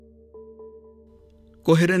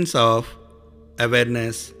Coherence of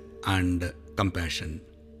awareness and compassion.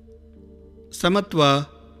 Samatva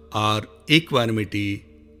or equanimity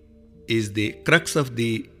is the crux of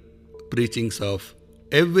the preachings of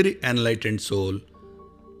every enlightened soul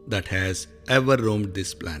that has ever roamed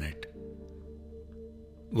this planet.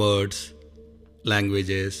 Words,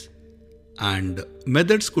 languages, and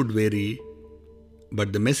methods could vary,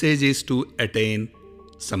 but the message is to attain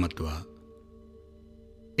samatva.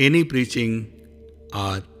 Any preaching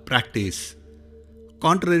or practice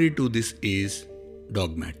contrary to this is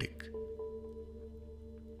dogmatic.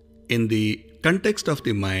 In the context of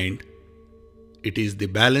the mind, it is the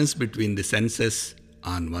balance between the senses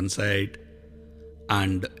on one side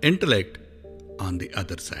and intellect on the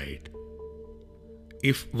other side.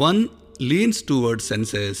 If one leans towards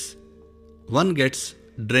senses, one gets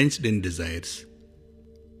drenched in desires.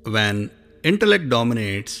 When intellect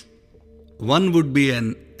dominates, one would be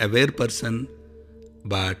an aware person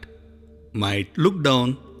but might look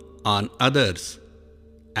down on others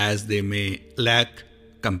as they may lack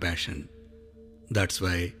compassion. That's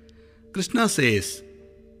why Krishna says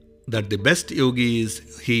that the best yogi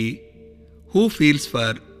is he who feels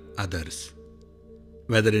for others,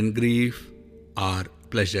 whether in grief or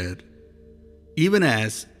pleasure, even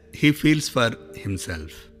as he feels for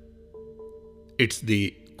himself. It's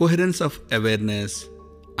the coherence of awareness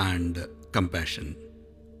and compassion.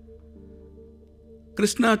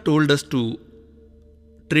 Krishna told us to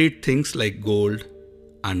treat things like gold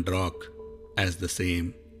and rock as the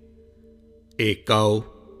same. A cow,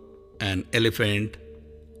 an elephant,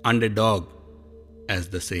 and a dog as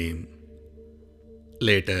the same.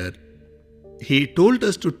 Later, he told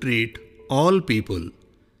us to treat all people,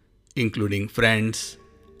 including friends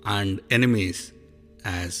and enemies,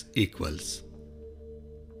 as equals.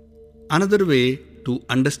 Another way to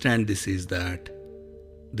understand this is that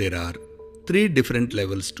there are three different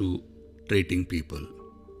levels to treating people.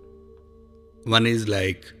 One is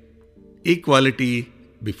like equality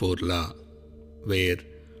before law, where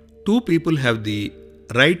two people have the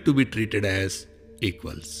right to be treated as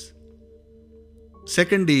equals.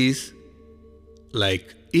 Second is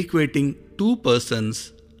like equating two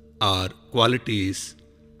persons or qualities,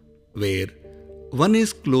 where one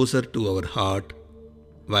is closer to our heart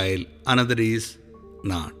while another is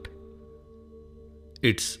not.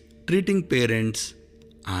 It's treating parents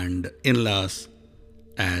and in-laws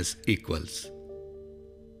as equals.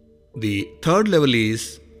 The third level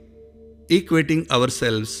is equating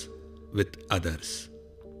ourselves with others.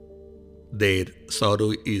 Their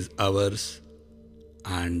sorrow is ours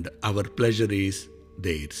and our pleasure is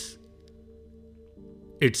theirs.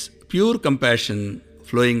 It's pure compassion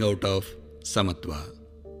flowing out of samatva.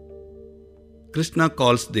 Krishna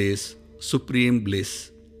calls this supreme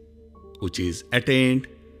bliss, which is attained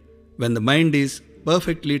when the mind is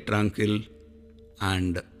perfectly tranquil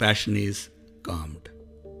and passion is calmed.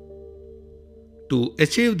 To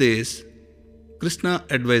achieve this, Krishna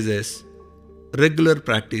advises regular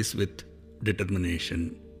practice with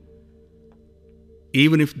determination.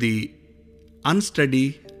 Even if the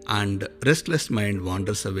unsteady and restless mind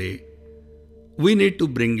wanders away, we need to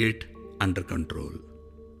bring it under control.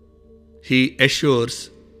 He assures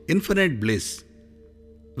infinite bliss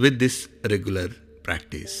with this regular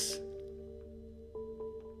practice.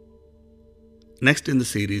 Next in the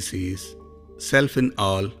series is Self in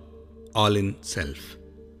All in Self.